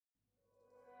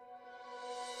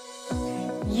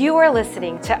You are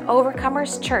listening to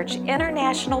Overcomers Church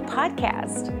International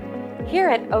Podcast. Here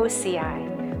at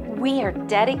OCI, we are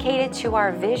dedicated to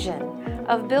our vision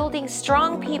of building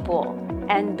strong people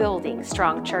and building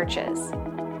strong churches.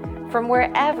 From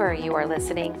wherever you are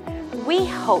listening, we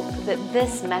hope that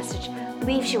this message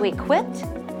leaves you equipped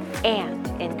and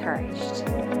encouraged.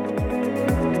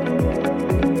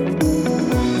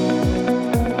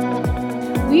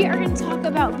 We are going to talk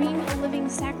about being a living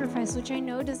sacrifice, which I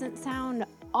know doesn't sound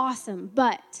awesome,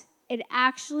 but it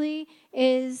actually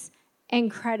is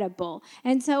incredible.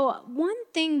 And so one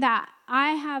thing that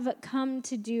I have come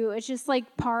to do, it's just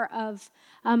like part of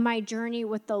my journey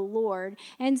with the Lord.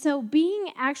 And so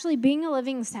being a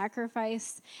living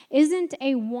sacrifice isn't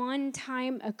a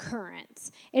one-time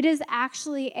occurrence. It is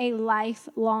actually a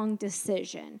lifelong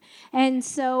decision. And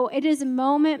so it is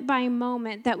moment by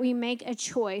moment that we make a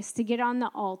choice to get on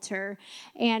the altar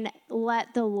and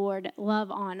let the Lord love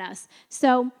on us.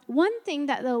 So one thing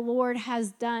that the Lord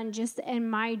has done just in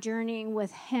my journeying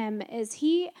with him is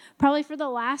he probably for the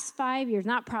last 5 years,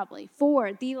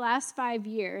 for the last 5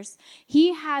 years,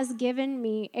 he has given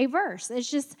me a verse. It's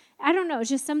just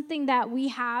something that we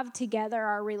have together,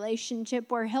 our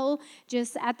relationship, where he'll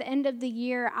just, at the end of the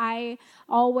year, I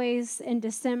always, in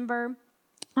December,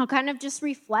 I'll kind of just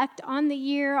reflect on the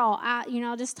year.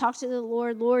 I'll just talk to the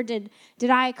Lord. Lord, did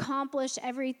I accomplish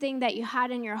everything that you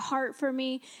had in your heart for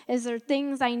me? Is there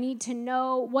things I need to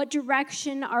know? What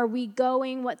direction are we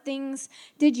going? What things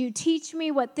did you teach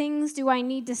me? What things do I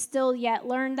need to still yet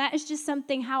learn? That is just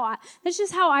that's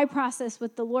just how I process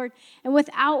with the Lord. And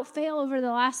without fail, over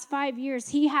the last 5 years,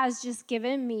 he has just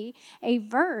given me a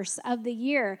verse of the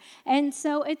year. And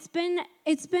so it's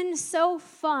been so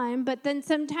fun, but then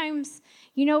sometimes,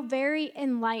 very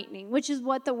enlightening, which is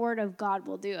what the Word of God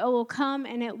will do. It will come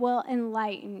and it will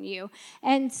enlighten you.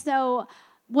 And so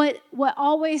what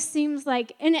always seems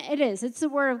like, and it's the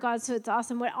Word of God, so it's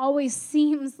awesome. What always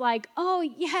seems like, oh,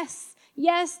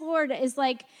 yes, Lord, is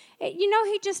like,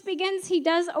 he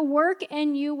does a work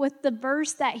in you with the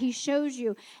verse that he shows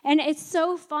you. And it's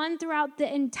so fun throughout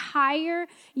the entire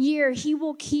year. He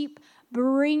will keep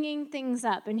bringing things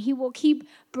up, and he will keep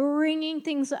bringing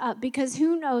things up, because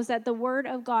who knows that the Word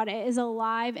of God, it is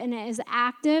alive and it is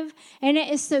active and it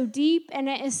is so deep and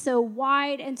it is so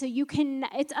wide, and so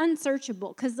it's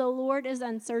unsearchable, because the Lord is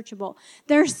unsearchable.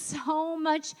 There's so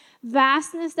much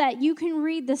vastness that you can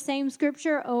read the same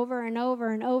scripture over and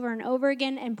over and over and over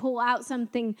again and pull out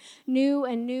something new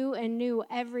and new and new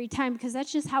every time, because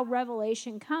that's just how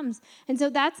revelation comes. And so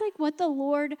that's like what the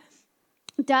Lord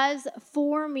does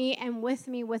for me and with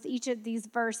me with each of these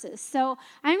verses. So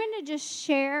I'm going to just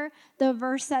share the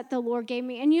verse that the Lord gave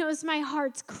me. And it's my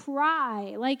heart's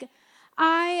cry. Like,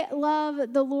 I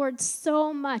love the Lord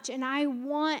so much, and I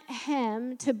want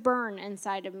him to burn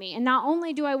inside of me. And not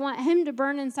only do I want him to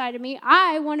burn inside of me,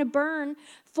 I want to burn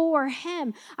for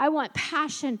him. I want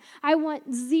passion. I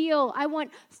want zeal. I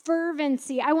want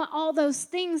fervency. I want all those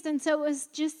things. And so it was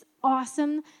just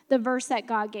awesome, the verse that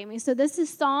God gave me. So this is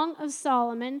Song of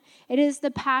Solomon. It is the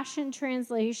Passion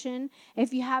Translation.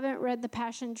 If you haven't read the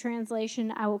Passion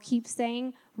Translation, I will keep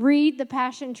saying, read the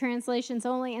Passion Translation. It's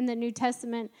only in the New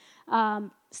Testament,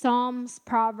 Psalms,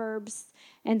 Proverbs,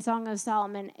 and Song of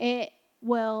Solomon. It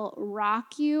will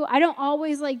rock you. I don't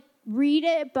always read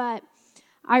it, but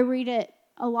I read it.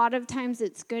 A lot of times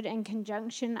it's good in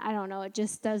conjunction. I don't know. It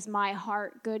just does my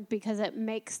heart good, because it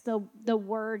makes the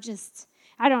word just,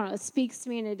 I don't know, it speaks to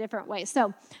me in a different way.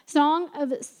 So, Song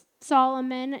of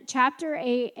Solomon, chapter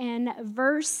 8 and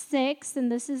verse 6,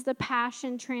 and this is the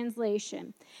Passion Translation.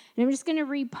 And I'm just going to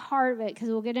read part of it, because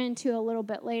we'll get into it a little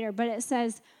bit later. But it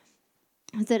says,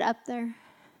 is it up there?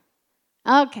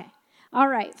 Okay. All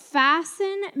right.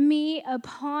 Fasten me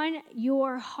upon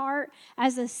your heart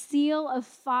as a seal of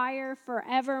fire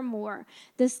forevermore.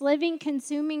 This living,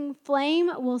 consuming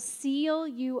flame will seal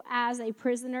you as a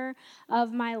prisoner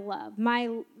of my love.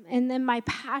 And then my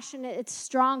passion, it's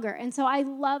stronger. And so I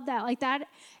love that. Like, that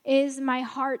is my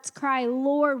heart's cry.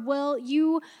 Lord,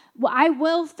 I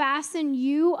will fasten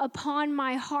you upon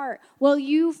my heart. Will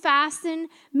you fasten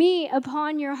me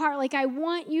upon your heart? Like, I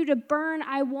want you to burn.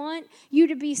 I want you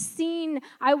to be seen.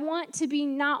 I want to be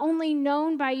not only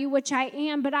known by you, which I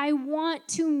am, but I want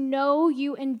to know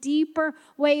you in deeper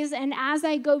ways. And as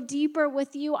I go deeper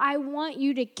with you, I want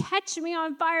you to catch me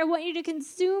on fire. I want you to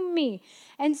consume me.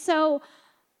 And so,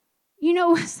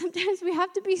 sometimes we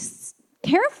have to be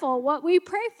careful what we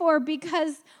pray for,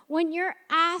 because when you're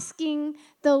asking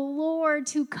the Lord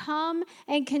to come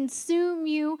and consume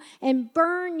you and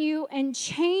burn you and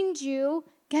change you,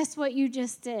 guess what you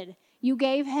just did? You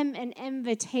gave him an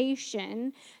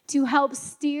invitation to help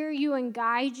steer you and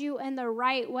guide you in the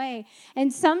right way.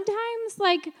 And sometimes,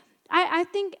 I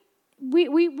think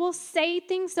we will say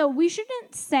things, so we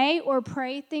shouldn't say or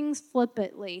pray things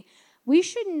flippantly. We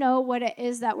should know what it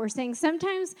is that we're saying.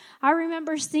 Sometimes I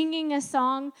remember singing a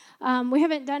song. We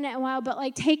haven't done it in a while, but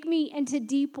take me into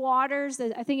deep waters.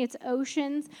 I think it's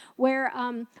oceans, where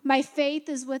my faith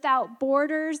is without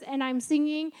borders, and I'm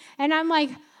singing, and I'm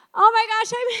like, oh my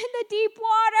gosh, I'm in the deep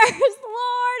waters.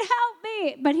 Lord, help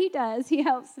me. But he does. He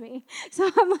helps me.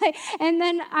 So I'm like, and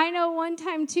then I know one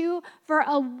time too, for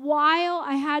a while,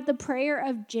 I had the prayer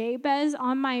of Jabez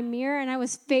on my mirror, and I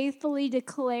was faithfully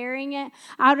declaring it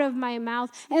out of my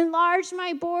mouth. Enlarge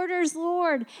my borders,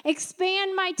 Lord.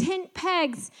 Expand my tent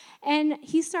pegs. And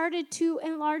he started to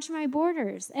enlarge my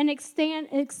borders and extend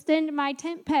my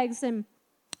tent pegs. And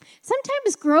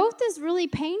sometimes growth is really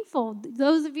painful.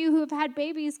 Those of you who have had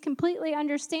babies completely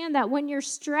understand that when you're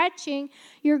stretching,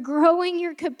 you're growing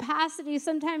your capacity.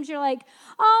 Sometimes you're like,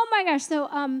 oh my gosh. So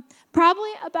probably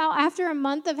about after a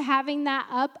month of having that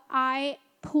up, I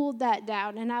pulled that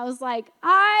down, and I was like,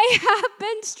 I have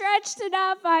been stretched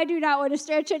enough. I do not want to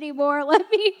stretch anymore. No,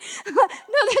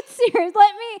 that's serious.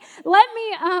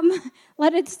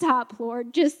 Let it stop,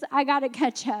 Lord. I got to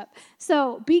catch up.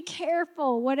 So be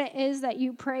careful what it is that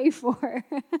you pray for.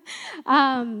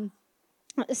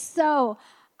 So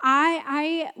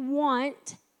I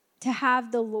want to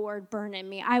have the Lord burn in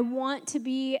me. I want to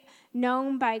be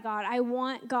known by God. I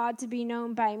want God to be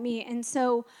known by me. And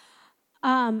so,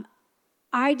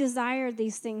 I desire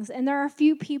these things. And there are a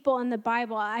few people in the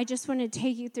Bible I just want to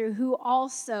take you through who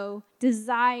also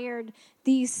desired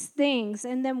these things.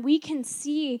 And then we can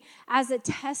see as a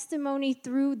testimony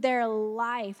through their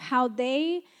life how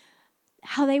they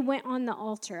went on the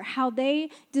altar, how they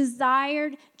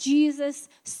desired Jesus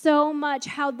so much,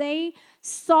 how they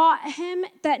sought him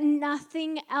that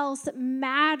nothing else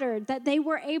mattered, that they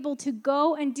were able to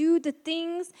go and do the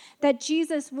things that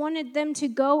Jesus wanted them to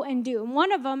go and do. And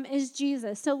one of them is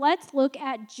Jesus. So let's look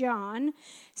at John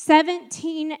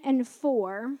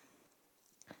 17:4.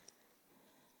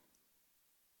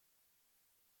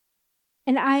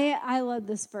 And I love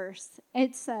this verse.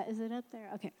 It's, is it up there?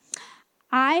 Okay.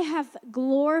 I have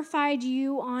glorified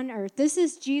you on earth. This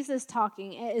is Jesus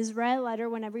talking. It is red letter.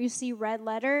 Whenever you see red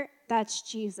letter, that's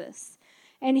Jesus.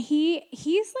 And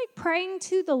he's praying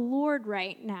to the Lord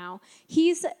right now.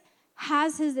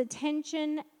 Has his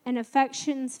attention and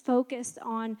affections focused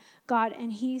on God.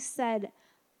 And he said,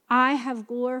 I have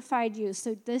glorified you.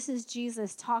 So this is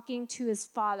Jesus talking to his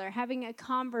Father, having a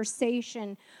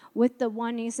conversation with the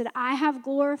one. He said, I have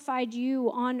glorified you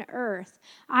on earth.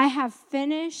 I have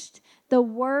finished the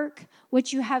work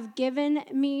which you have given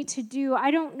me to do.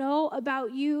 I don't know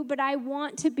about you, but I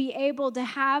want to be able to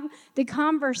have the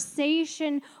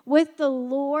conversation with the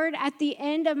Lord at the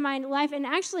end of my life, and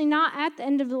actually not at the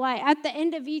end of the life, at the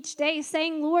end of each day,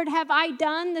 saying, Lord, have I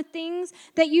done the things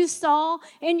that you saw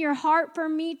in your heart for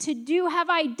me to do? Have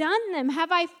I done them?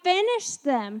 Have I finished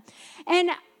them?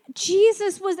 And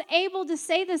Jesus was able to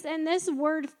say this, and this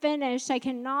word finished, I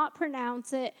cannot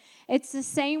pronounce it. It's the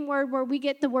same word where we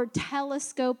get the word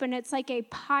telescope, and it's like a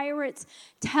pirate's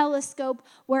telescope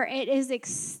where it is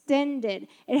extended.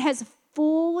 It has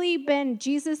fully been,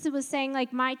 Jesus was saying,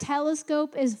 my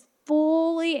telescope is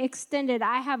fully extended.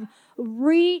 I have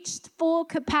reached full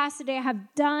capacity. I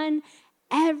have done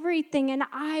everything, and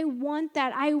I want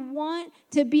that. I want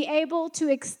to be able to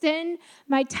extend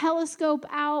my telescope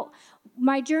out,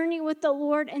 my journey with the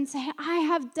Lord, and say, I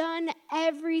have done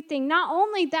everything. Not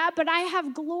only that, but I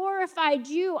have glorified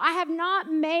you. I have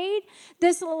not made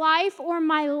this life or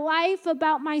my life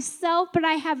about myself, but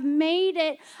I have made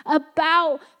it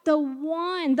about the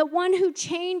one who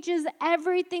changes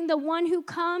everything, the one who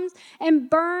comes and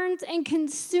burns and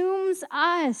consumes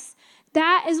us.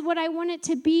 That is what I want it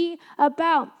to be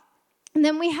about. And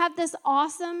then we have this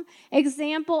awesome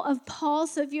example of Paul.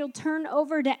 So if you'll turn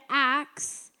over to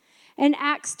Acts, in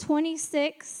Acts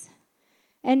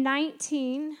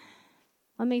 26:19,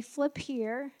 let me flip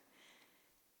here.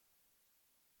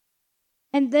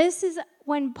 And this is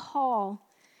when Paul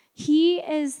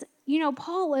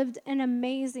lived an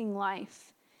amazing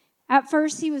life. At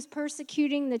first, he was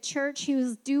persecuting the church. He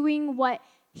was doing what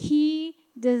he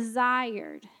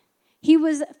desired. He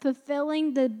was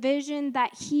fulfilling the vision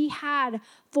that he had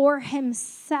for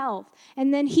himself.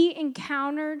 And then he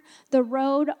encountered the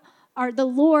Lord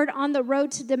on the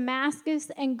road to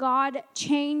Damascus, and God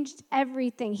changed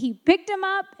everything. He picked him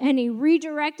up and he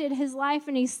redirected his life,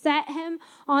 and he set him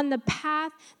on the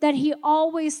path that he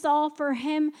always saw for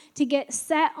him to get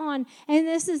set on. And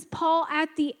this is Paul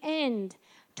at the end,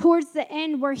 towards the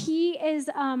end where he is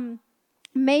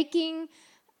making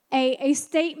a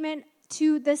statement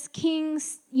to this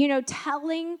king's,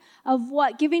 telling of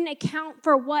giving account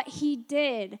for what he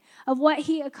did, of what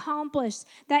he accomplished,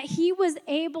 that he was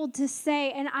able to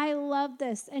say, and I love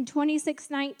this, in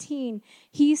 26:19,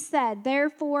 he said,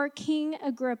 "Therefore, King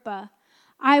Agrippa,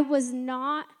 I was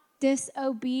not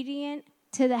disobedient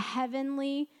to the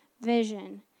heavenly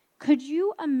vision." Could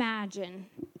you imagine?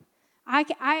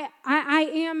 I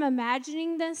am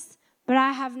imagining this, but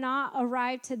I have not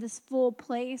arrived to this full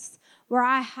place where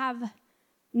I have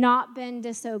not been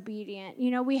disobedient.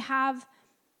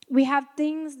 We have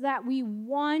things that we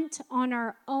want on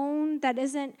our own that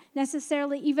isn't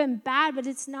necessarily even bad, but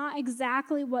it's not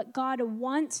exactly what God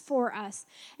wants for us.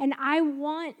 And I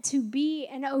want to be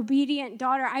an obedient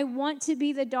daughter. I want to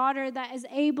be the daughter that is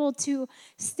able to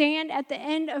stand at the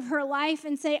end of her life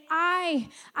and say, I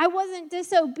wasn't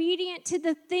disobedient to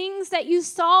the things that you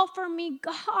saw for me,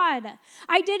 God.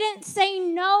 I didn't say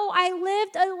no. I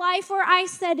lived a life where I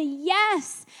said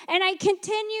yes, and I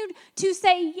continued to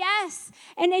say yes.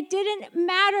 And it didn't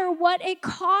matter what it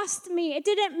cost me. It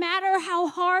didn't matter how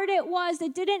hard it was.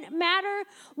 It didn't matter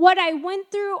what I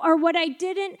went through or what I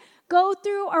didn't go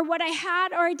through or what I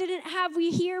had or I didn't have.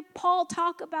 We hear Paul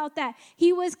talk about that.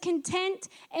 He was content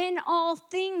in all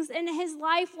things, and his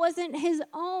life wasn't his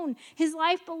own. His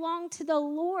life belonged to the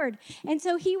Lord. And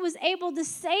so he was able to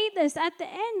say this at the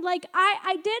end, like,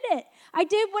 I did it. I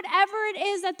did whatever it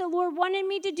is that the Lord wanted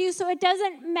me to do. So it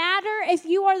doesn't matter if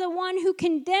you are the one who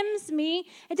condemns me.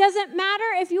 It doesn't matter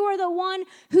if you are the one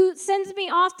who sends me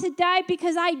off to die,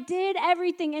 because I did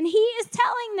everything. And he is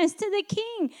telling this to the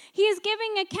king. He is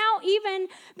giving account even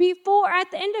before,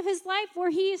 at the end of his life, where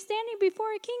he is standing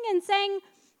before a king and saying,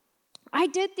 I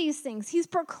did these things. He's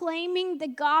proclaiming the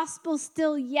gospel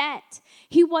still yet.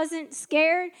 He wasn't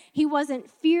scared. He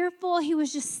wasn't fearful. He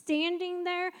was just standing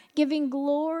there giving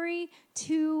glory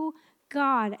to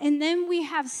God. And then we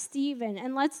have Stephen.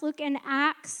 And let's look in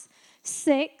Acts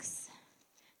 6.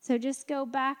 So just go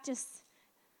back just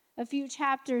a few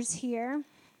chapters here.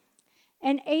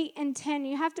 And 8 and 10,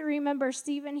 you have to remember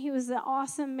Stephen, he was the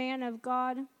awesome man of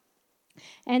God.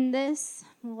 And this,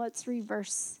 let's read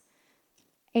verse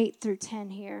 8 through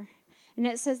 10 here. And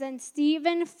it says, "And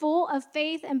Stephen, full of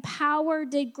faith and power,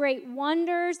 did great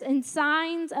wonders and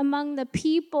signs among the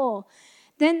people.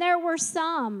 Then there were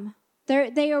some.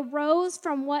 They arose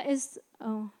from what is,"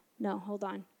 oh, no, hold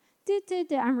on.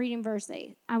 I'm reading verse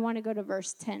 8. I want to go to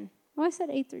verse 10. Oh, I said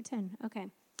 8 through 10.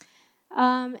 Okay.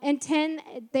 And 10,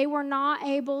 they were not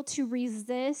able to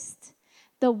resist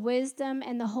the wisdom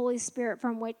and the Holy Spirit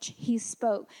from which he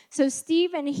spoke. So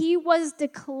Stephen, he was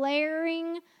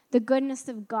declaring the goodness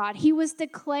of God. He was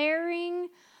declaring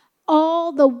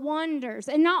all the wonders.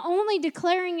 And not only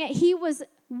declaring it, he was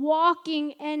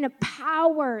walking in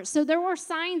power. So there were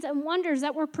signs and wonders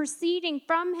that were proceeding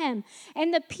from him.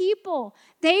 And the people,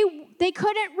 they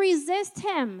couldn't resist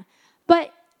him.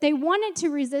 But they wanted to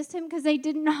resist him because they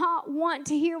did not want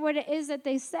to hear what it is that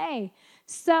they say.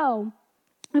 So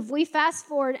if we fast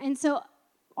forward, and so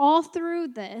all through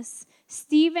this,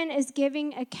 Stephen is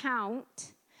giving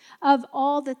account of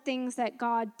all the things that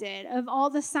God did, of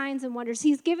all the signs and wonders.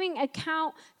 He's giving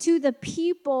account to the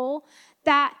people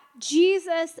that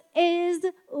Jesus is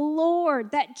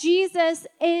Lord, that Jesus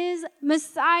is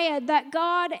Messiah, that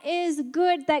God is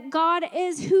good, that God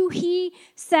is who he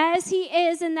says he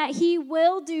is, and that he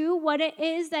will do what it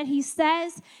is that he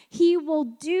says he will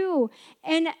do.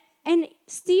 And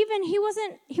Stephen, he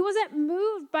wasn't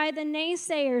moved by the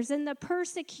naysayers and the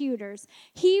persecutors.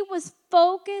 He was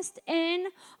focused in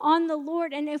on the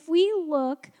Lord. And if we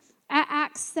look at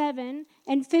Acts 7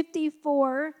 and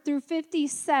 54 through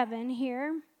 57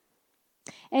 here,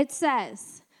 it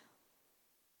says,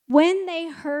 "When they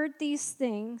heard these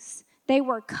things, they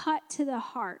were cut to the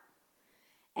heart,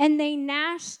 and they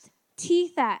gnashed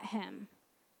teeth at him."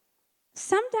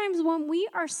 Sometimes when we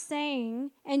are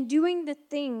saying and doing the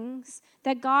things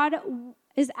that God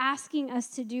is asking us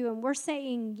to do, and we're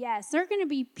saying yes, there are going to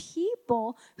be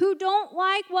people who don't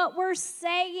like what we're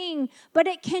saying, but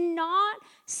it cannot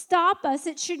stop us.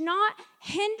 It should not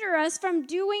hinder us from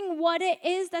doing what it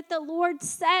is that the Lord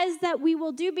says that we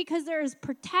will do, because there is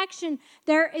protection,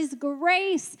 there is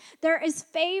grace, there is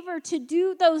favor to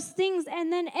do those things.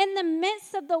 And then in the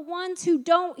midst of the ones who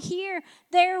don't hear,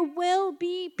 there will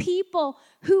be people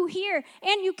who hear.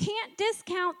 And you can't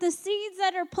discount the seeds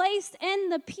that are placed in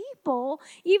the people,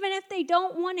 even if they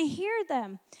don't want to hear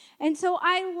them. And so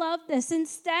I love this.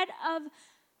 Instead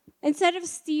of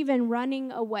Stephen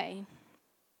running away,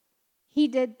 he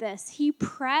did this. He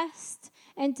pressed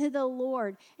into the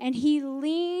Lord, and he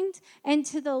leaned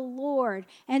into the Lord.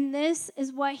 And this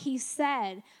is what he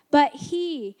said. But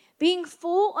he, being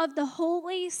full of the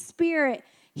Holy Spirit,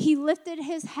 he lifted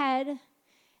his head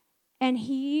and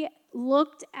he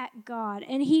looked at God.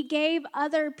 And he gave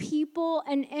other people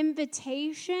an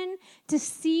invitation to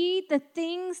see the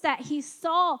things that he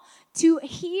saw, to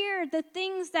hear the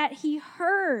things that he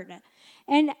heard.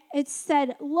 And it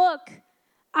said, look,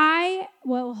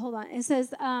 hold on. It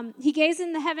says, he gazed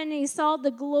in the heaven and he saw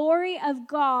the glory of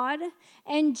God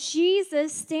and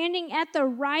Jesus standing at the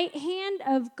right hand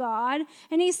of God.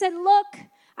 And he said, look,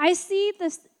 I see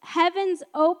the heavens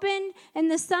opened and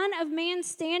the Son of Man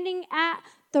standing at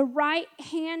the right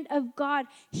hand of God.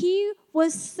 He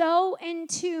was so in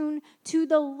tune to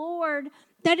the Lord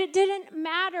that it didn't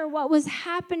matter what was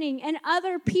happening and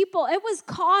other people. It was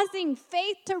causing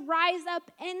faith to rise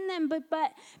up in them,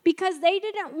 but because they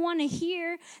didn't want to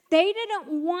hear, they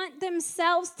didn't want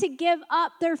themselves to give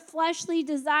up their fleshly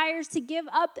desires, to give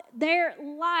up their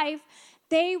life,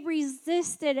 they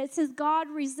resisted. It says God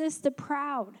resists the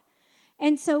proud.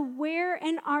 And so where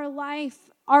in our life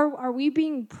are we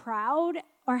being proud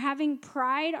or having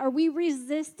pride? Are we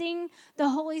resisting the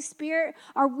Holy Spirit?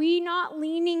 Are we not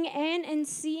leaning in and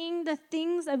seeing the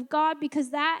things of God?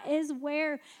 Because that is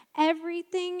where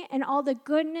everything and all the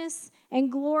goodness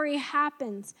and glory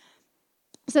happens.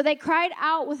 So they cried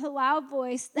out with a loud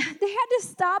voice. They had to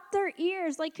stop their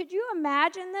ears. Like, could you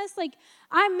imagine this? Like,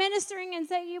 I'm ministering and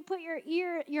say you put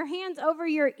your hands over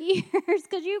your ears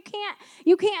because you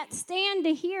can't stand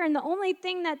to hear. And the only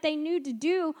thing that they knew to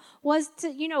do was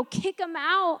to, kick them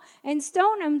out and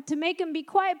stone them to make them be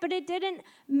quiet. But it didn't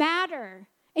matter.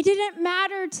 It didn't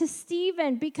matter to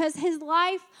Stephen because his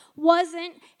life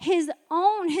wasn't his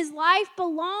own. His life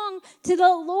belonged to the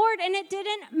Lord, and it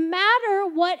didn't matter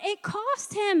what it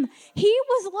cost him. He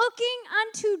was looking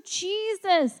unto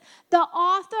Jesus, the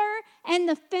author and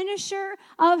the finisher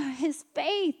of his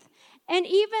faith. And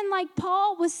even like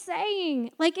Paul was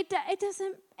saying, like it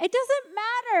doesn't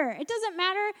matter. It doesn't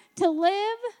matter to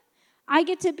live. I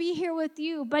get to be here with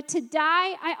you, but to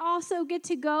die, I also get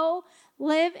to go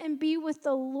live and be with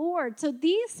the Lord. So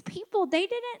these people, they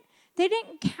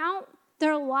didn't count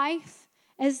their life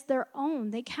as their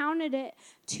own. They counted it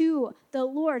to the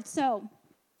Lord. So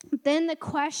then the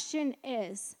question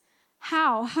is,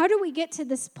 how do we get to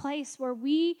this place where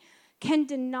we can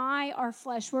deny our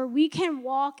flesh, where we can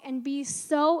walk and be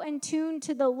so in tune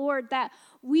to the Lord that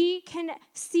we can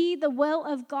see the will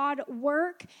of God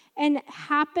work and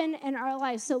happen in our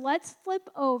lives? So let's flip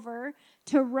over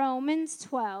to Romans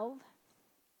 12.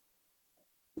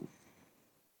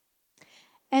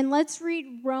 And let's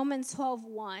read Romans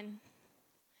 12:1.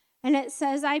 And it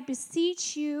says, I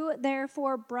beseech you,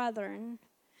 therefore, brethren,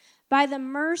 by the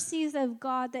mercies of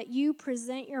God, that you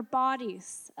present your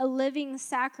bodies a living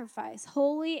sacrifice,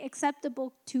 wholly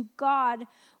acceptable to God,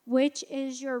 which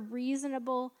is your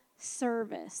reasonable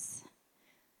service.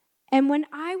 And when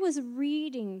I was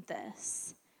reading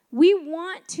this, we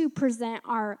want to present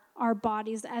our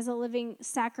bodies as a living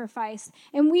sacrifice.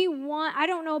 And I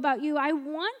don't know about you, I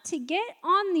want to get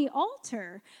on the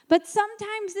altar. But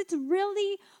sometimes it's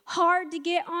really hard to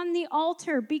get on the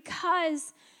altar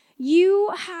because you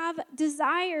have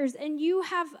desires and you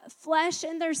have flesh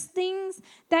and there's things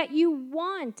that you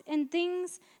want and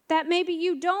things that maybe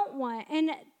you don't want.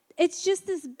 And it's just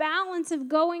this balance of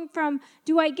going from,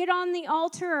 do I get on the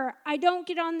altar or I don't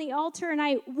get on the altar, and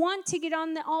I want to get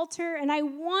on the altar and I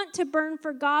want to burn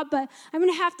for God, but I'm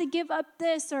going to have to give up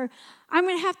this, or I'm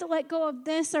going to have to let go of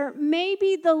this, or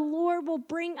maybe the Lord will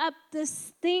bring up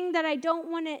this thing that I don't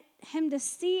want him to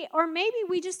see, or maybe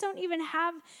we just don't even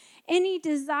have any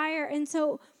desire. And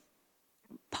so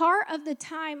part of the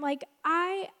time, like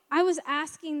I was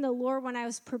asking the Lord when I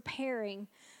was preparing,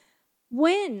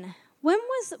 when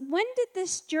did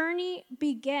this journey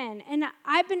begin? And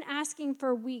I've been asking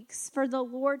for weeks for the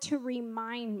Lord to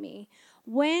remind me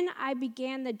when I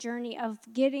began the journey of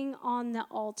getting on the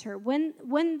altar, when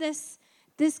this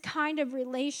kind of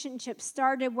relationship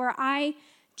started where I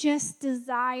just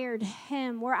desired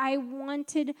him, where I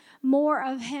wanted more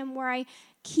of him, where I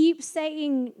keep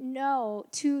saying no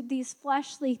to these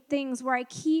fleshly things, where I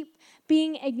keep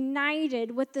being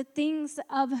ignited with the things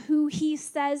of who he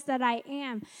says that I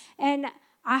am. And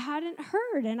I hadn't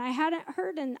heard, and I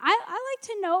like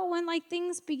to know when like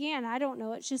things began. I don't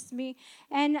know, it's just me.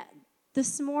 And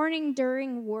this morning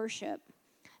during worship,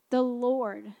 the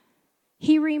Lord,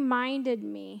 he reminded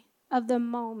me of the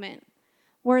moment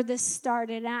where this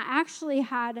started. And I actually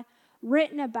had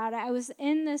written about it. I was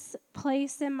in this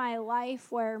place in my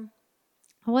life where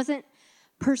I wasn't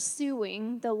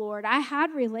pursuing the Lord. I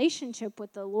had relationship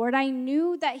with the Lord. I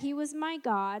knew that he was my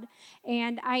God,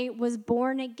 and I was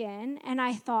born again, and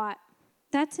I thought,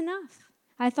 that's enough.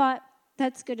 I thought,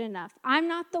 that's good enough. I'm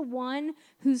not the one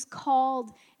who's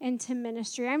called into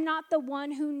ministry. I'm not the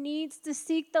one who needs to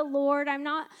seek the Lord. I'm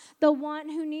not the one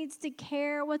who needs to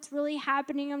care what's really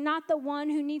happening. I'm not the one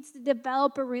who needs to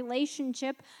develop a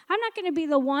relationship. I'm not going to be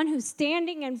the one who's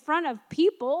standing in front of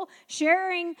people,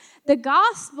 sharing the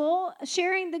gospel,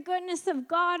 sharing the goodness of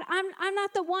God. I'm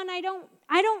not the one. I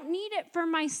don't need it for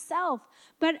myself,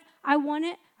 but I want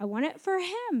it for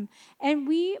him. And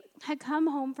we had come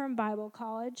home from Bible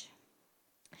college,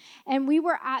 and we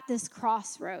were at this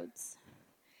crossroads.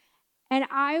 And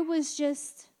I was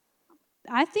just,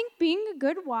 I think, being a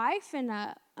good wife and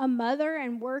a mother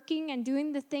and working and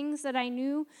doing the things that I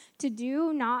knew to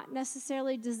do, not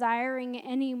necessarily desiring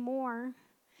anymore.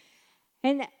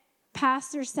 And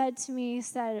pastor said to me,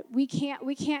 we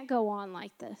can't go on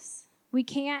like this.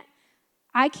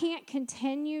 I can't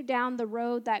continue down the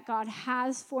road that God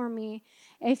has for me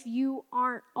if you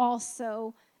aren't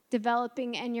also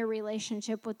developing in your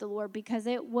relationship with the Lord, because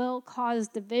it will cause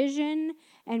division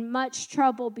and much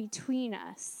trouble between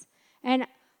us. And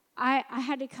I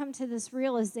had to come to this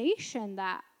realization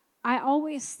that I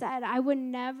always said I would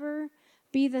never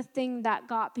be the thing that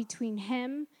got between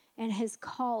him and his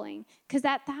calling, because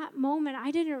at that moment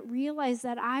I didn't realize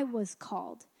that I was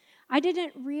called. I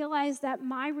didn't realize that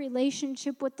my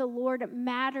relationship with the Lord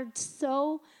mattered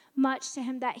so much to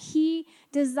him, that he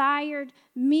desired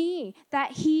me,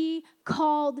 that he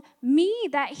called me,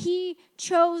 that he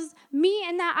chose me,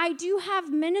 and that I do have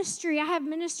ministry. I have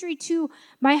ministry to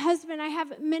my husband. I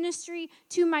have ministry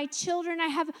to my children. I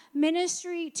have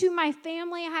ministry to my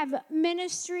family. I have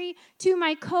ministry to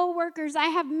my coworkers. I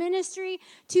have ministry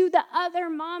to the other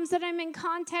moms that I'm in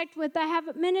contact with. I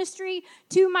have ministry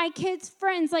to my kids'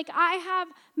 friends. Like, I have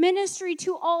ministry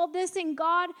to all this, and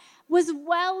God was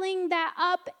welling that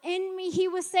up in me. He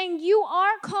was saying, you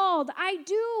are called. I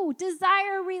do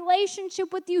desire a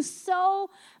relationship with you so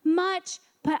much,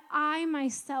 but I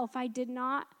myself, I did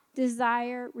not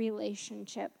desire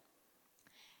relationship.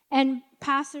 And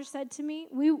pastor said to me,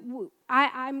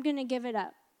 I'm going to give it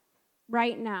up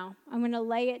right now. I'm going to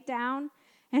lay it down.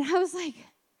 And I was like,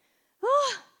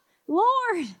 oh,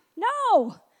 Lord,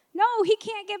 no, he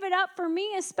can't give it up for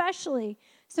me especially.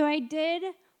 So I did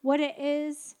what it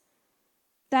is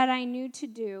that I knew to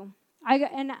do.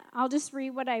 And I'll just read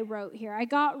what I wrote here. I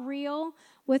got real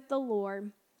with the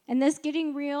Lord. And this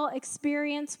getting real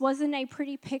experience wasn't a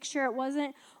pretty picture. It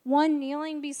wasn't one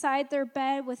kneeling beside their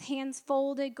bed with hands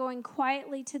folded, going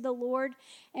quietly to the Lord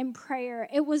in prayer.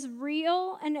 It was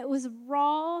real and it was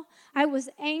raw. I was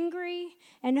angry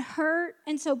and hurt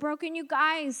and so broken. You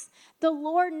guys, the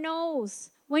Lord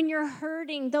knows when you're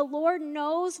hurting. The Lord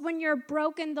knows when you're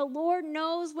broken. The Lord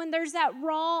knows when there's that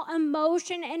raw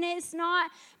emotion and it's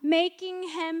not making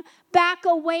him back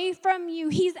away from you.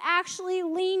 He's actually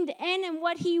leaned in, and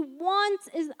what he wants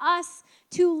is us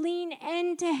to lean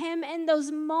into him in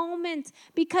those moments,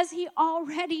 because he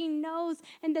already knows.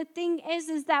 And the thing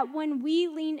is that when we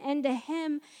lean into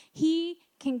him, he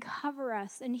can cover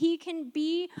us, and he can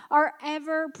be our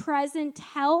ever-present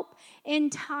help in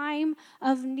time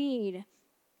of need.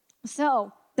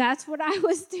 So that's what I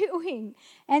was doing.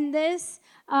 And this,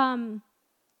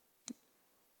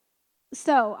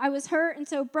 so I was hurt and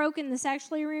so broken. This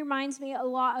actually reminds me a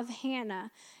lot of Hannah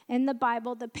in the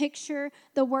Bible. The picture,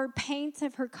 the word paints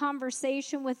of her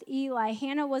conversation with Eli.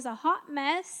 Hannah was a hot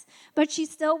mess, but she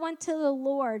still went to the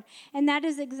Lord. And that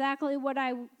is exactly what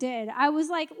I did. I was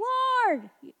like, Lord,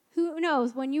 who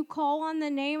knows, when you call on the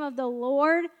name of the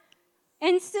Lord,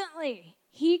 instantly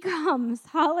he comes.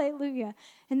 Hallelujah.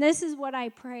 And this is what I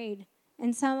prayed.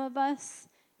 And some of us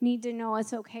need to know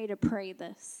it's okay to pray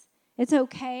this. It's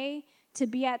okay to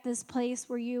be at this place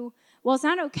where it's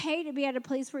not okay to be at a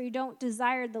place where you don't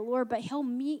desire the Lord, but he'll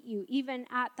meet you even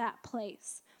at that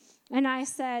place. And I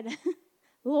said,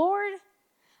 Lord,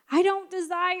 I don't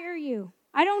desire you.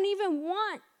 I don't even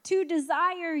want to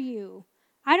desire you.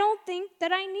 I don't think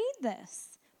that I need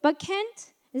this. But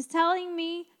Kent is telling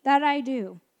me that I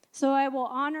do. So I will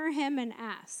honor him and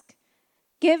ask.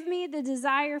 Give me the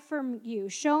desire from you.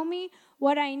 Show me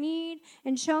what I need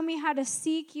and show me how to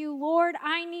seek you. Lord,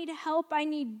 I need help. I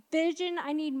need vision.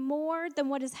 I need more than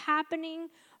what is happening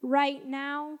right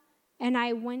now. And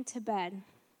I went to bed.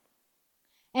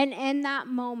 And in that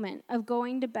moment of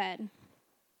going to bed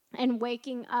and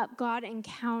waking up, God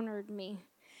encountered me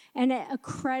in an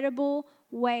incredible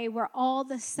way where all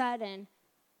of a sudden,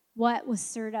 what was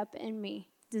stirred up in me?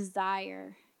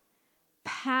 Desire,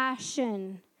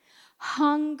 passion,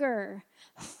 hunger,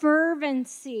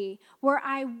 fervency, where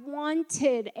I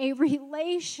wanted a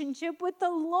relationship with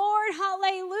the Lord.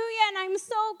 Hallelujah. And I'm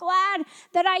so glad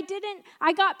that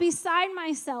I got beside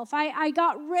myself. I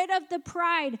got rid of the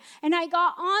pride, and I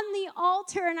got on the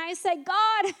altar, and I said,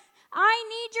 God, I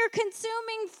need your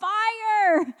consuming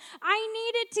fire. I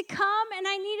need it to come, and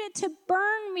I need it to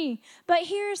burn me. But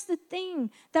here's the thing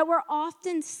that we're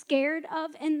often scared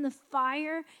of in the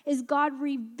fire is God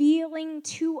revealing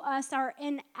to us our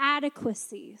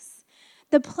inadequacies,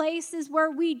 the places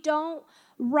where we don't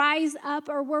rise up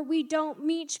or where we don't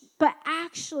meet, but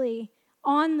actually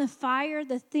on the fire,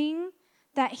 the thing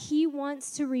that he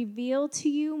wants to reveal to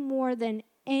you more than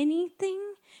anything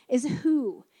is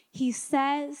who he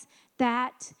says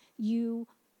that you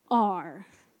are.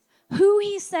 Who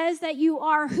he says that you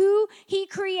are, who he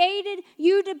created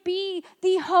you to be,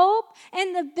 the hope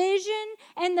and the vision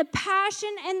and the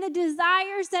passion and the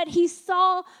desires that he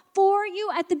saw for you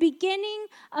at the beginning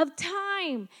of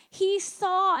time. He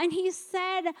saw and he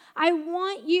said, I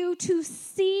want you to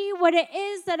see what it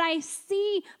is that I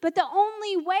see, but the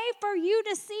only way for you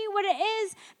to see what it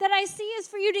is that I see is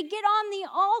for you to get on the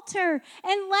altar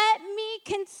and let me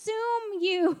consume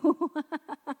you.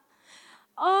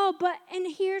 And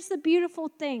here's the beautiful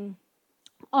thing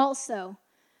also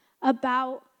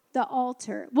about the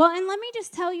altar. Well, and let me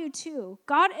just tell you too,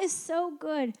 God is so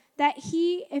good that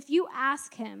if you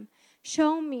ask him,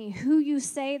 show me who you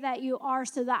say that you are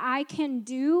so that I can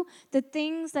do the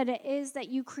things that it is that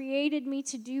you created me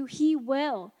to do, he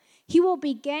will. He will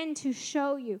begin to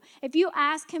show you. If you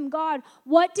ask him, God,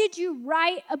 what did you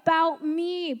write about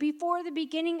me before the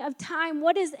beginning of time?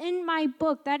 What is in my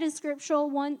book? That is scriptural,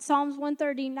 Psalms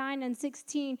 139 and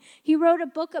 16. He wrote a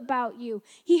book about you.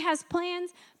 He has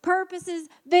plans, purposes,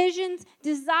 visions,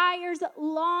 desires,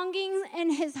 longings in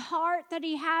his heart that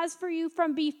he has for you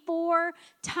from before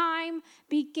time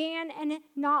began. And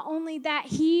not only that,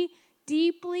 he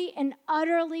deeply and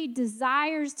utterly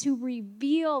desires to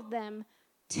reveal them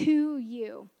to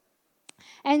you.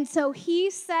 And so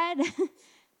he said,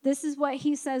 this is what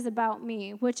he says about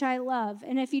me, which I love.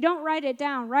 And if you don't write it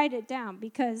down,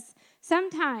 because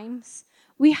sometimes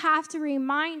we have to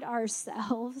remind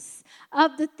ourselves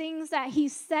of the things that he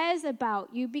says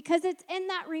about you, because it's in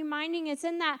that reminding, it's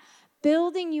in that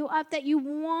building you up that you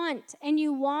want and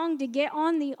you long to get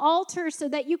on the altar so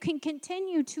that you can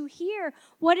continue to hear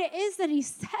what it is that he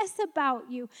says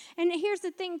about you. And here's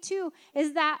the thing too,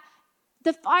 is that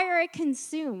the fire, it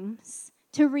consumes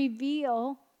to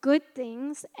reveal good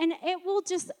things, and it will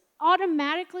just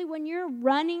automatically, when you're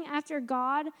running after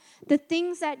God, the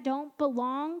things that don't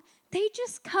belong, they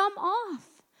just come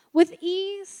off with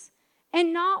ease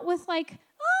and not with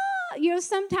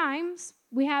sometimes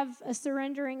we have a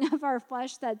surrendering of our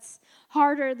flesh that's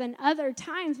harder than other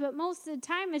times, but most of the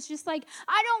time it's just like,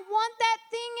 I don't want that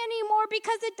thing anymore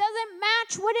because it doesn't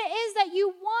match what it is that you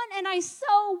want, and I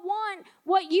so want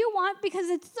what you want because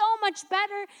it's so much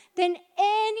better than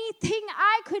anything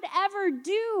I could ever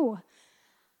do.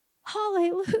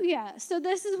 Hallelujah. So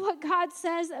this is what God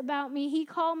says about me. He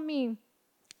called me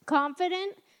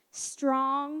confident,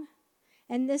 strong,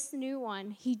 and this new one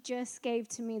he just gave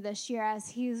to me this year as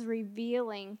he's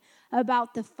revealing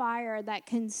about the fire that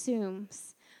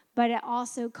consumes, but it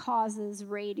also causes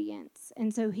radiance.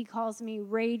 And so he calls me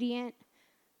radiant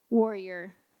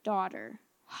warrior daughter.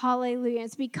 Hallelujah.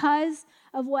 It's because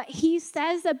of what he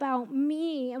says about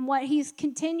me and what he's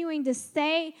continuing to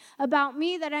say about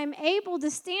me that I'm able to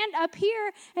stand up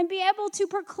here and be able to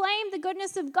proclaim the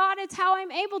goodness of God. It's how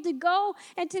I'm able to go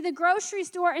into the grocery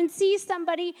store and see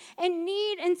somebody in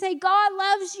need and say, God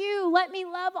loves you. Let me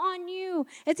love on you.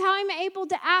 It's how I'm able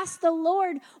to ask the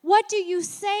Lord, what do you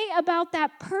say about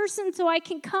that person so I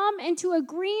can come into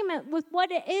agreement with what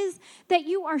it is that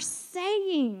you are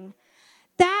saying.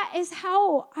 That is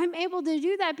how I'm able to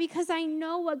do that, because I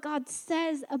know what God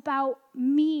says about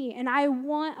me, and I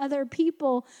want other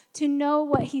people to know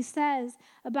what he says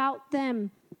about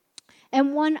them.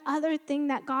 And one other thing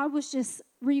that God was just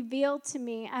revealed to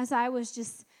me as I was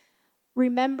just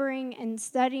remembering and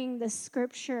studying the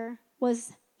scripture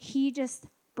was he just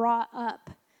brought up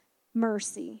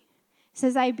mercy. It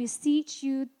says, I beseech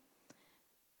you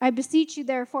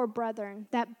therefore, brethren,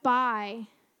 that by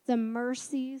the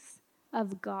mercies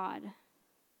of God.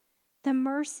 The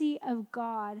mercy of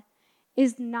God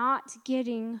is not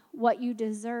getting what you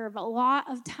deserve. A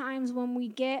lot of times when we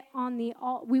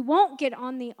won't get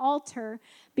on the altar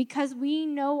because we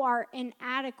know our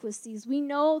inadequacies. We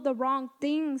know the wrong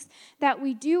things that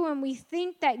we do, and we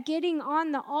think that getting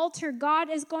on the altar, God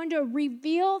is going to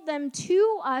reveal them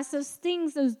to us, those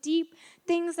things, those deep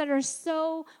things that are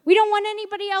so, we don't want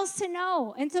anybody else to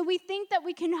know. And so we think that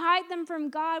we can hide them from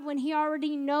God when he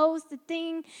already knows the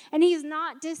thing, and he's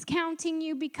not discounting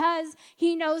you because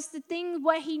he knows the thing.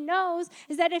 What he knows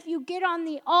is that if you get on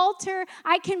the altar,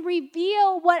 I can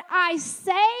reveal what I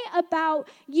say about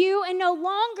you, and no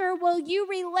longer will you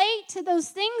relate to those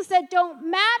things that don't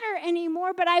matter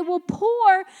anymore, but I will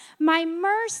pour my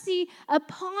mercy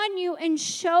upon you and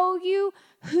show you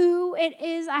who it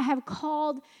is I have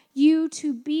called you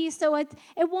to be. So it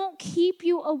won't keep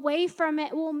you away from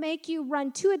it. It will make you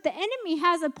run to it. The enemy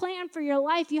has a plan for your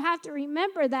life. You have to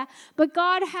remember that. But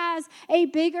God has a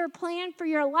bigger plan for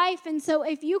your life. And so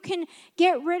if you can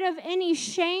get rid of any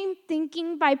shame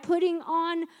thinking by putting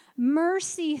on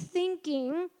mercy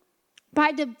thinking,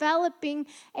 by developing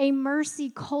a mercy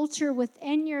culture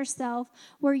within yourself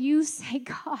where you say,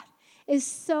 God is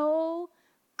so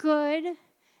good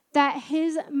that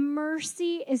his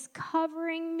mercy is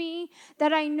covering me,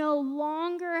 that I no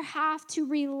longer have to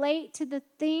relate to the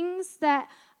things that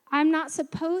I'm not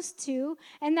supposed to,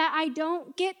 and that I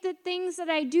don't get the things that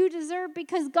I do deserve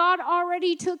because God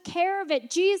already took care of it.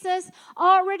 Jesus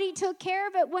already took care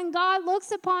of it. When God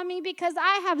looks upon me because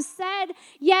I have said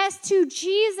yes to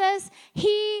Jesus,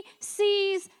 he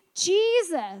sees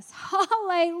Jesus.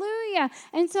 Hallelujah.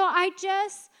 And so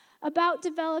about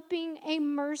developing a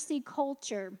mercy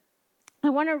culture,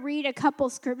 I want to read a couple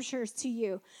scriptures to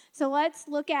you. So let's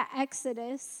look at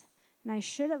Exodus. And I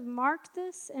should have marked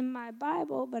this in my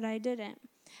Bible, but I didn't.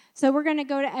 So we're going to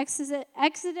go to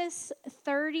Exodus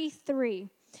 33.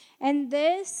 And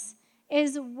this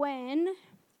is when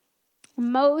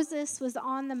Moses was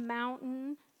on the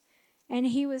mountain and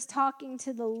he was talking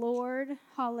to the Lord.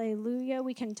 Hallelujah.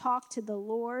 We can talk to the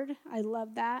Lord. I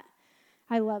love that.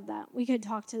 We could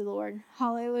talk to the Lord.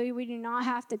 Hallelujah. We do not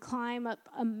have to climb up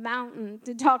a mountain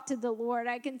to talk to the Lord.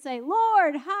 I can say,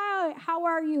 Lord, how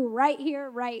are you right here,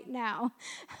 right now?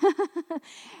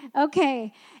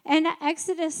 Okay. And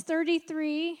Exodus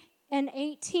 33 and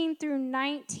 18 through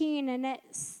 19, and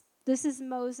this is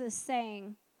Moses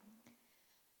saying,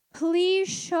 please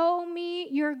show me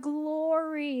your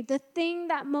glory, the thing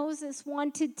that Moses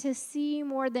wanted to see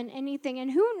more than anything.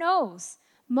 And who knows?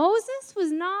 Moses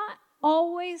was not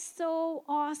always so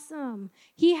awesome.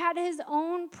 He had his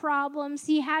own problems.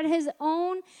 He had his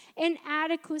own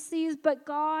inadequacies, but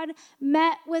God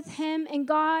met with him and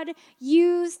God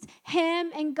used him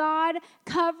and God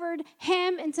covered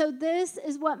him. And so this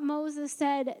is what Moses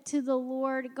said to the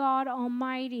Lord God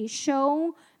Almighty,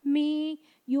 show me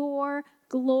your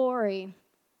glory.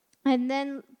 And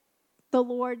then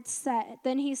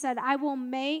he said, I will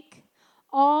make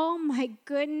all my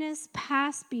goodness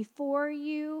pass before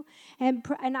you, and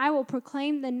I will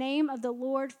proclaim the name of the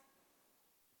Lord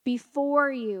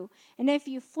before you. And if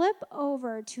you flip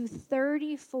over to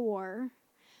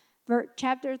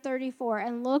chapter 34,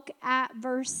 and look at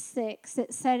verse 6,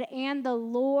 it said, and the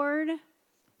Lord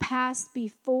passed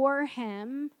before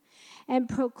him and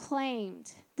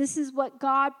proclaimed. This is what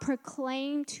God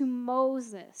proclaimed to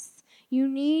Moses. You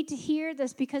need to hear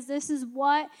this because this is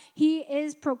what he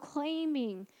is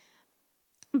proclaiming.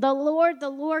 The Lord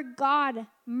God,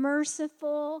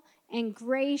 merciful and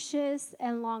gracious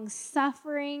and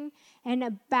long-suffering and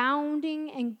abounding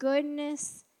in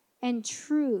goodness and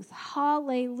truth.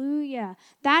 Hallelujah.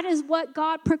 That is what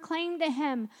God proclaimed to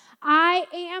him. I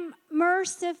am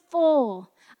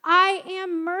merciful. I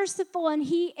am merciful, and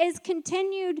he is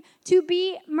continued to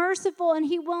be merciful, and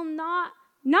he will not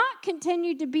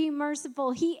continue to be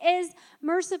merciful. He is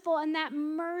merciful, and that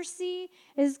mercy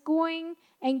is going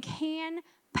and can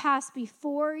pass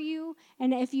before you.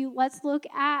 And let's look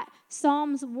at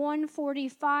Psalms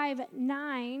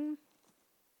 145:9.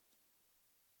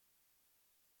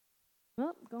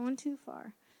 Oh, going too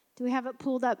far. Do we have it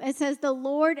pulled up? It says, the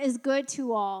Lord is good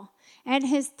to all, and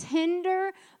his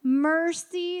tender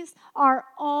mercies are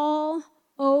all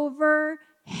over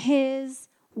his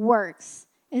works.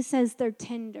 It says they're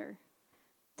tender.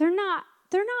 They're not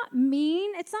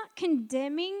mean. It's not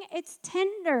condemning. It's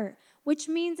tender, which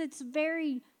means it's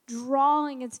very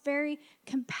drawing. It's very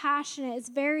compassionate. It's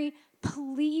very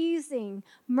pleasing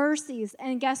mercies.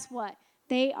 And guess what?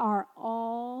 They are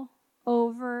all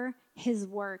over his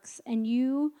works. And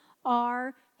you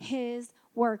are his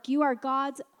work. You are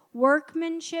God's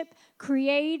workmanship,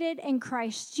 created in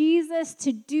Christ Jesus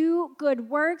to do good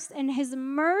works, and his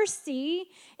mercy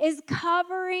is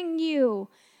covering you.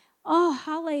 Oh,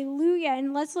 hallelujah.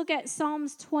 And let's look at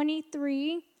Psalms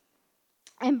 23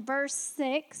 and verse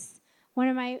 6, one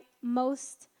of my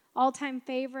most all-time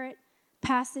favorite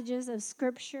passages of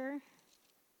Scripture.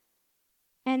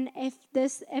 And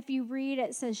if you read,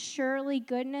 it says, surely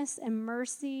goodness and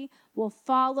mercy will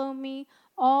follow me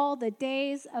all the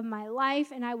days of my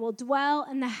life, and I will dwell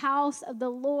in the house of the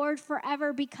Lord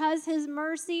forever. Because his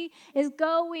mercy is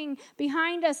going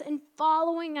behind us and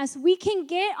following us, we can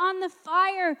get on the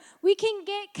fire. We can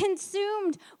get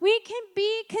consumed. We can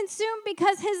be consumed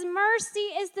because his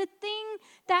mercy is the thing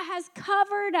that has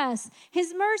covered us.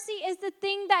 His mercy is the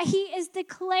thing that he is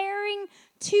declaring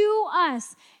to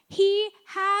us. He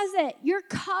has it. You're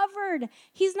covered.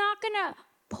 He's not going to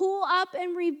pull up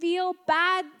and reveal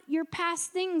your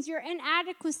past things, your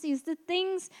inadequacies, the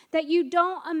things that you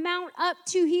don't amount up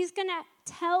to. He's going to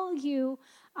tell you,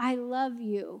 I love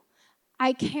you.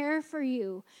 I care for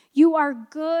you. You are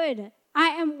good. I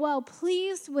am well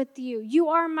pleased with you. You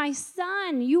are my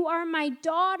son. You are my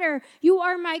daughter. You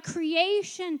are my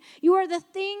creation. You are the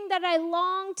thing that I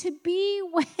long to be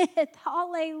with.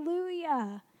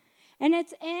 Hallelujah. And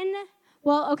it's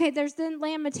there's in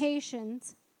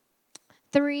Lamentations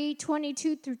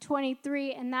 3:22 through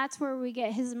 23, and that's where we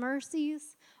get his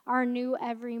mercies are new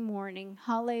every morning.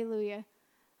 Hallelujah.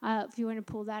 If you want to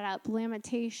pull that up,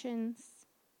 Lamentations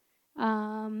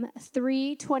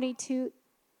 3:22.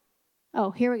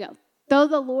 Oh, here we go. Though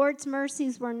the Lord's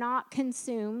mercies were not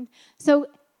consumed. So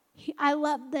I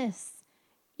love this.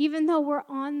 Even though we're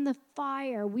on the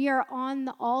fire, we are on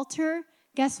the altar,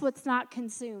 guess what's not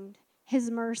consumed? His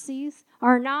mercies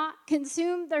are not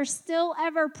consumed. They're still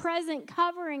ever present,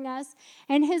 covering us,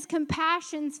 and his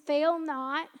compassions fail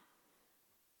not.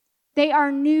 They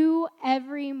are new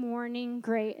every morning.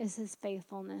 Great is his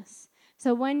faithfulness.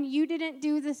 So when you didn't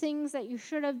do the things that you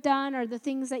should have done, or the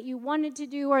things that you wanted to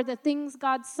do, or the things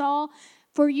God saw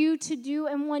for you to do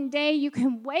in one day, you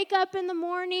can wake up in the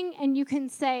morning and you can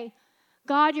say,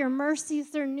 God, your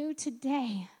mercies are new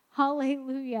today.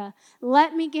 Hallelujah.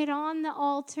 Let me get on the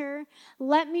altar.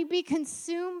 Let me be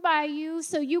consumed by you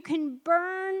so you can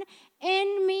burn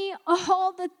in me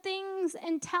all the things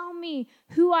and tell me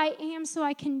who I am so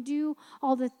I can do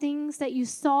all the things that you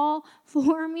saw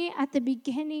for me at the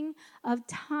beginning of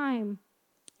time.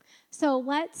 So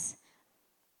let's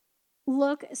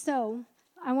look. So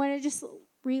I want to just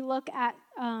relook at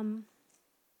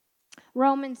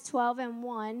Romans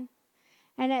 12:1,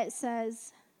 and it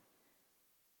says,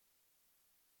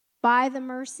 by the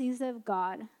mercies of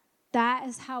God, that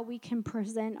is how we can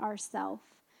present ourselves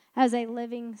as a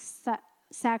living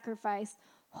sacrifice,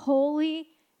 holy,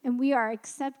 and we are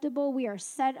acceptable. We are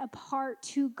set apart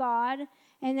to God.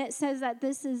 And it says that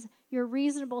this is your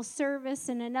reasonable service.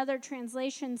 And another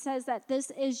translation says that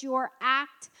this is your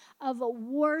act of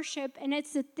worship. And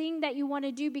it's the thing that you want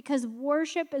to do, because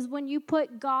worship is when you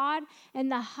put God in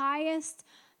the highest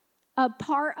a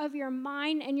part of your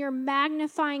mind, and you're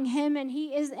magnifying him, and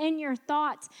he is in your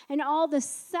thoughts. And all of a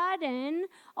sudden,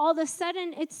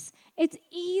 it's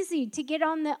easy to get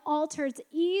on the altar. It's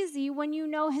easy when you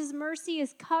know his mercy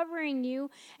is covering you,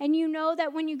 and you know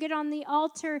that when you get on the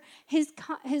altar, his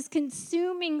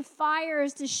consuming fire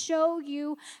is to show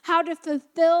you how to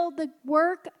fulfill the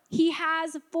work he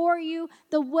has for you,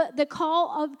 the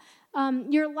call of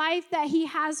your life that he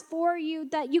has for you,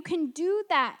 that you can do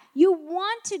that. You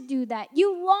want to do that.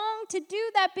 You long to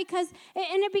do that, because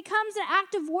it becomes an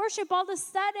act of worship. All of a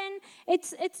sudden,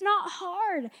 it's not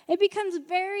hard. It becomes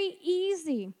very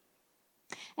easy.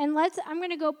 And I'm going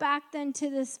to go back then to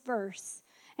this verse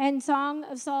and Song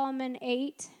of Solomon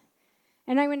 8,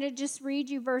 and I'm going to just read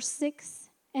you verse 6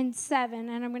 and 7,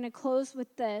 and I'm going to close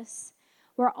with this,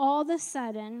 where all of a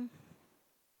sudden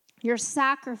your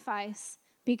sacrifice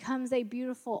becomes a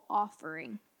beautiful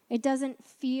offering. It doesn't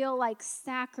feel like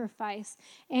sacrifice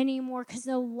anymore, because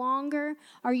no longer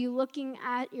are you looking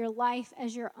at your life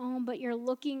as your own, but you're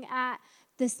looking at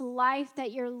this life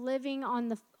that you're living on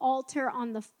the altar,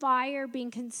 on the fire, being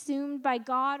consumed by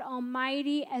God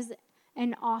Almighty as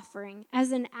an offering,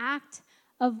 as an act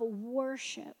of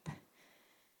worship.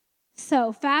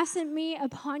 So fasten me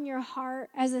upon your heart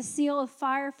as a seal of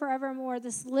fire forevermore.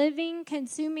 This living,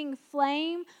 consuming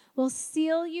flame will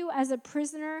seal you as a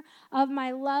prisoner of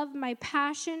my love. My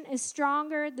passion is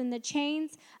stronger than the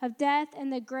chains of death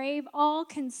and the grave, all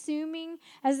consuming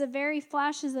as the very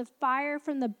flashes of fire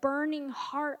from the burning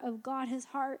heart of God. His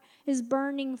heart is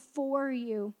burning for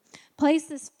you. Place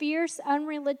this fierce,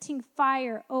 unrelenting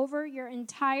fire over your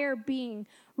entire being.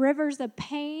 Rivers of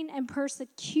pain and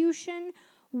persecution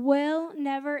will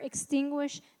never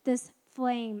extinguish this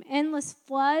flame. Endless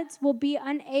floods will be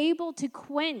unable to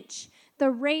quench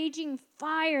the raging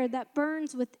fire that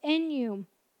burns within you.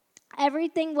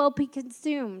 Everything will be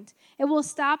consumed. It will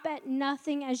stop at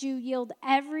nothing as you yield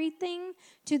everything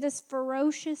to this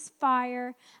ferocious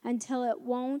fire until it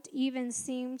won't even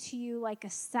seem to you like a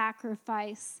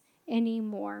sacrifice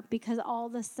anymore, because all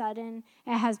of a sudden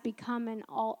it has become an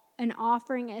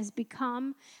offering. It has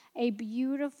become a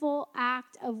beautiful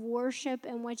act of worship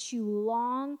in which you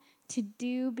long to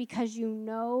do because you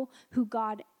know who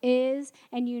God is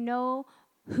and you know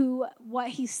what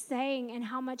he's saying and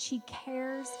how much he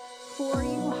cares for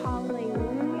you.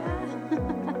 Hallelujah.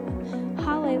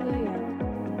 Hallelujah.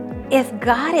 If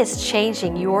God is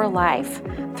changing your life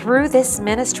through this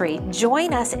ministry,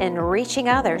 join us in reaching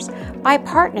others by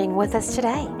partnering with us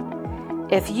today.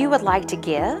 If you would like to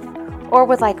give or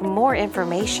would like more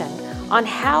information on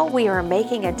how we are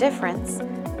making a difference,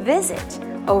 visit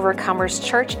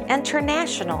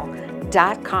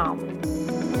OvercomersChurchInternational.com.